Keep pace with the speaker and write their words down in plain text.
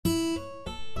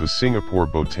The Singapore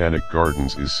Botanic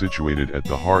Gardens is situated at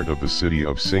the heart of the city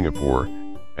of Singapore,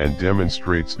 and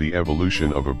demonstrates the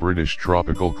evolution of a British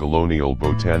tropical colonial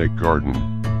botanic garden,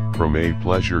 from a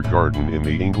pleasure garden in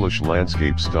the English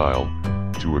landscape style,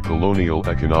 to a colonial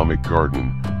economic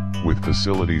garden, with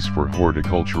facilities for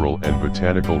horticultural and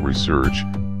botanical research,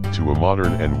 to a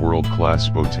modern and world-class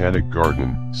botanic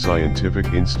garden, scientific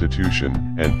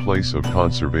institution, and place of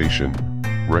conservation,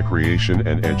 recreation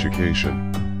and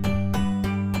education.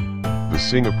 The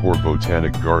Singapore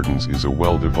Botanic Gardens is a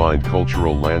well-defined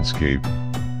cultural landscape,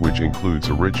 which includes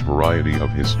a rich variety of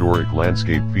historic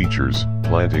landscape features,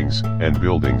 plantings, and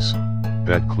buildings,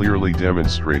 that clearly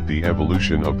demonstrate the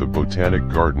evolution of the Botanic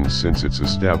Gardens since its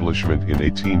establishment in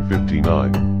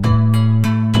 1859.